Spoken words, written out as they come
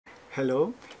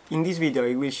Hello, in this video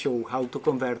I will show how to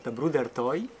convert a Bruder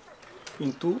toy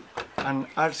into an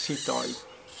RC toy.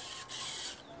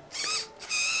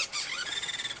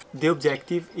 The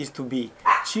objective is to be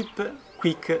cheap,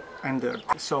 quick and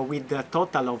dirty. So with a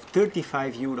total of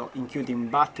 35 euro including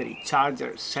battery,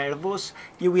 charger, servos,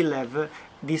 you will have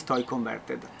this toy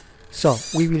converted. So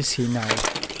we will see now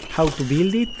how to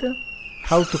build it,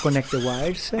 how to connect the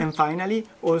wires, and finally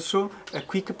also a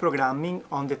quick programming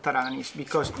on the Taranis,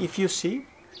 because if you see,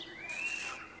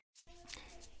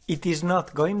 it is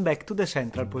not going back to the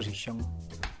central position.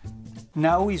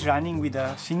 Now it's running with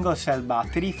a single cell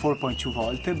battery 4.2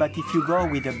 volt, but if you go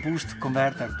with a boost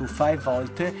converter to 5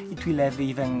 volt, it will have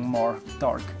even more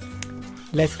torque.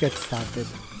 Let's get started.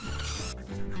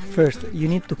 First you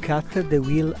need to cut the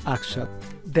wheel axle,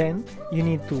 then you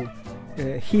need to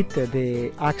hit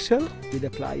the axle with a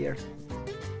plier.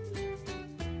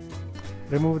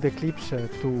 Remove the clips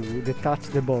to detach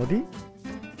the body.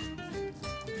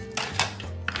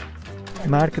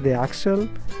 Mark the axle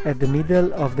at the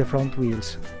middle of the front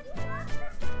wheels.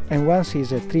 And once it's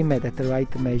trimmed at the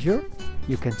right measure,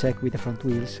 you can check with the front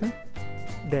wheels.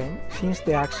 Then, since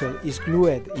the axle is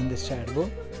glued in the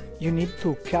servo, you need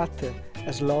to cut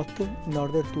a slot in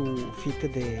order to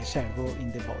fit the servo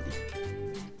in the body.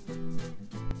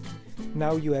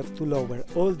 Now you have to lower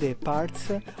all the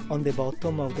parts on the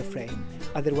bottom of the frame,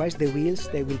 otherwise the wheels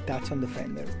they will touch on the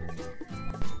fender.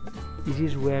 This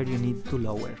is where you need to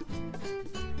lower.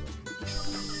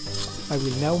 I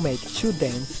will now make 2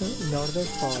 dents in order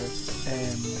for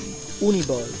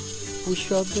uniball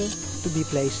pushrod to be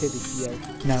placed here.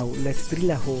 Now let's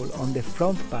drill a hole on the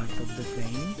front part of the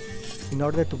frame in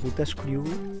order to put a screw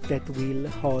that will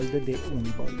hold the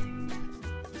uniball.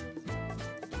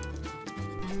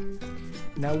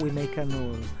 Now we make a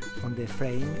hole on the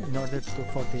frame in order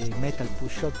for the metal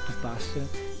pushrod to pass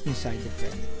inside the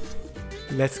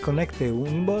frame. Let's connect the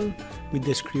uniball with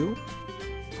the screw.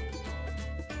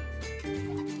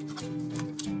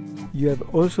 You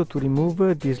have also to remove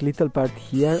this little part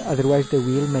here, otherwise the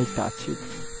wheel may touch it.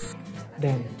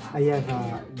 Then I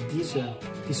have this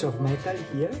piece of metal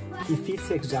here, it fits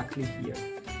exactly here.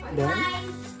 Then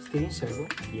steering servo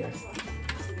here.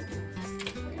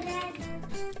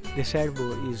 The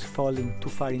servo is falling too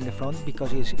far in the front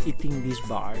because it's hitting this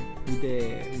bar with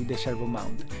the servo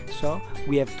mount. So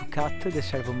we have to cut the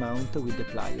servo mount with the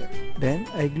plier. Then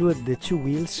I glued the 2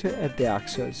 wheels at the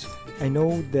axles. I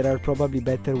know there are probably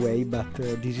better way, but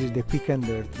this is the quick and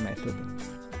dirt method.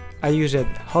 I used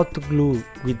hot glue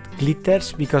with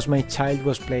glitters because my child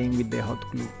was playing with the hot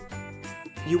glue.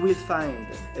 You will find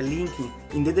a link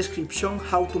in the description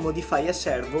how to modify a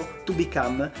servo to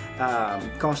become a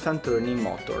constant turning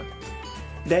motor.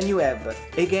 Then you have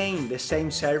again the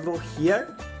same servo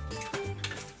here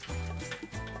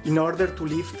in order to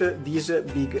lift this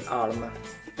big arm.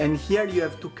 And here you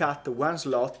have to cut 1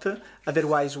 slot,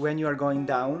 otherwise when you are going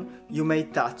down you may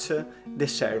touch the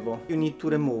servo. You need to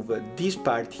remove this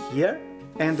part here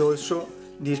and also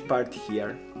this part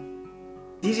here.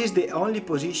 This is the only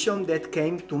position that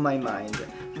came to my mind.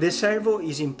 The servo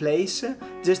is in place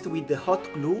just with the hot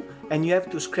glue, and you have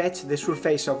to scratch the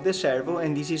surface of the servo,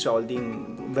 and this is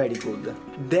holding very good.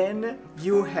 Then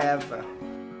you have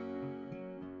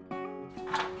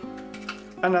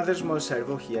another small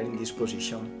servo here in this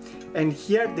position. And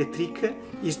here the trick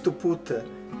is to put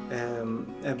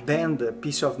a bent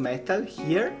piece of metal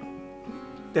here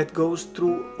that goes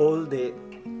through all the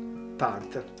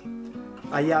part.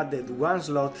 I added 1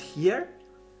 slot here,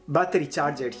 battery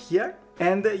charger here,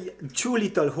 and 2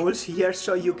 little holes here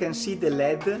so you can see the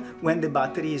LED when the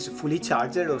battery is fully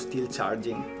charged or still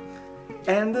charging.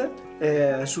 And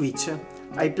a switch.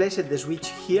 I placed the switch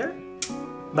here,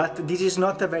 but this is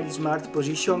not a very smart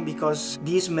position because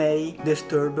this may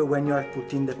disturb when you are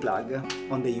putting the plug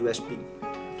on the USB.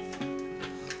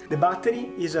 The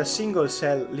battery is a single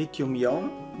cell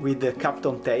lithium-ion with the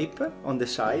Kapton tape on the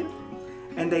side,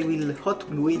 and I will hot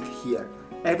glue it here.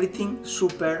 Everything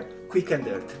super quick and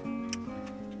dirty.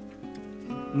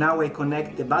 Now I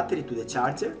connect the battery to the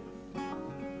charger.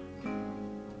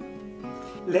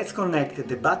 Let's connect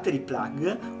the battery plug,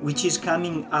 which is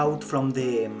coming out from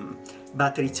the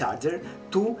battery charger,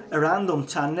 to a random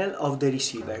channel of the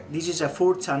receiver. This is a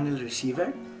 4-channel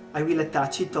receiver. I will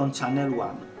attach it on channel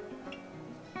 1.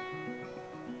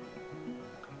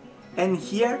 And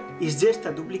here is just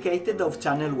a duplicate of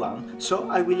channel 1, so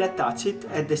I will attach it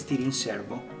at the steering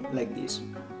servo, like this.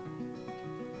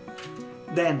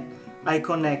 Then I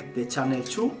connect the channel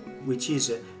 2, which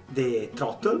is the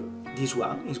throttle. This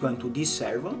one is going to this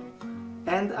servo,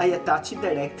 and I attach it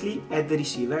directly at the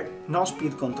receiver, no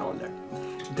speed controller.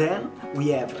 Then we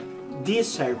have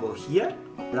this servo here,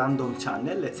 random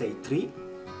channel, let's say 3,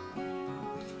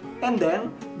 and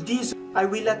then this I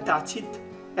will attach it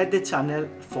at the channel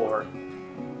 4.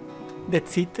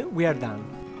 That's it, we are done.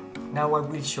 Now I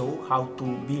will show how to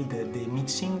build the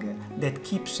mixing that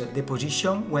keeps the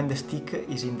position when the stick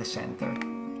is in the center.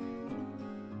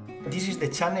 This is the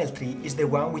channel 3, is the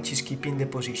one which is keeping the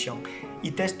position.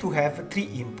 It has to have 3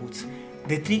 inputs.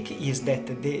 The trick is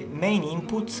that the main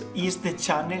input is the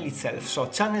channel itself, so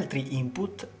channel 3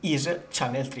 input is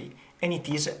channel 3 and it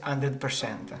is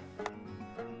 100%.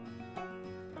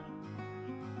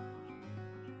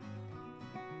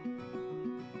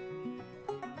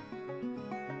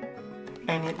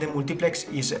 And the multiplex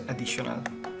is additional.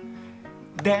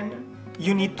 Then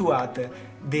you need to add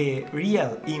the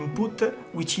real input,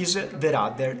 which is the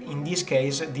rudder. In this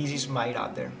case, this is my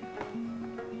rudder.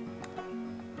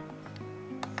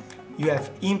 You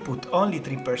have input only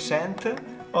 3%,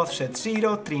 offset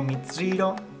 0, trim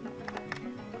 0,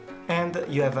 and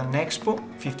you have an expo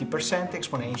 50%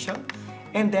 exponential,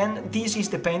 and then this is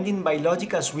depending by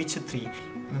logical switch 3.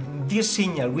 This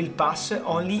signal will pass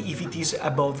only if it is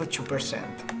above 2%.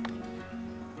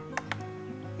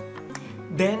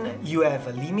 Then you have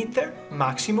a limiter,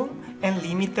 maximum, and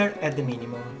limiter at the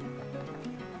minimum.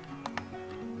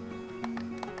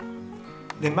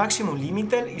 The maximum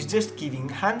limiter is just giving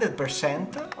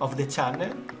 100% of the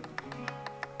channel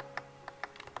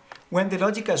when the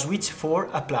logical switch 4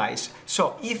 applies.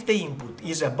 So if the input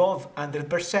is above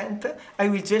 100%, I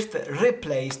will just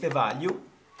replace the value,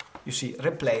 you see,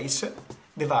 replace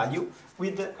the value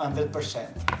with 100%.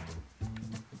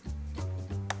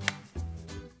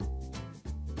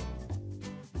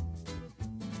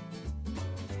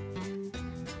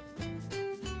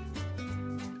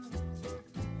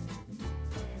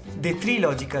 The 3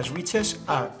 logical switches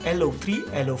are LO3,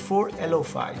 LO4,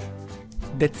 LO5.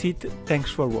 That's it,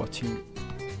 thanks for watching.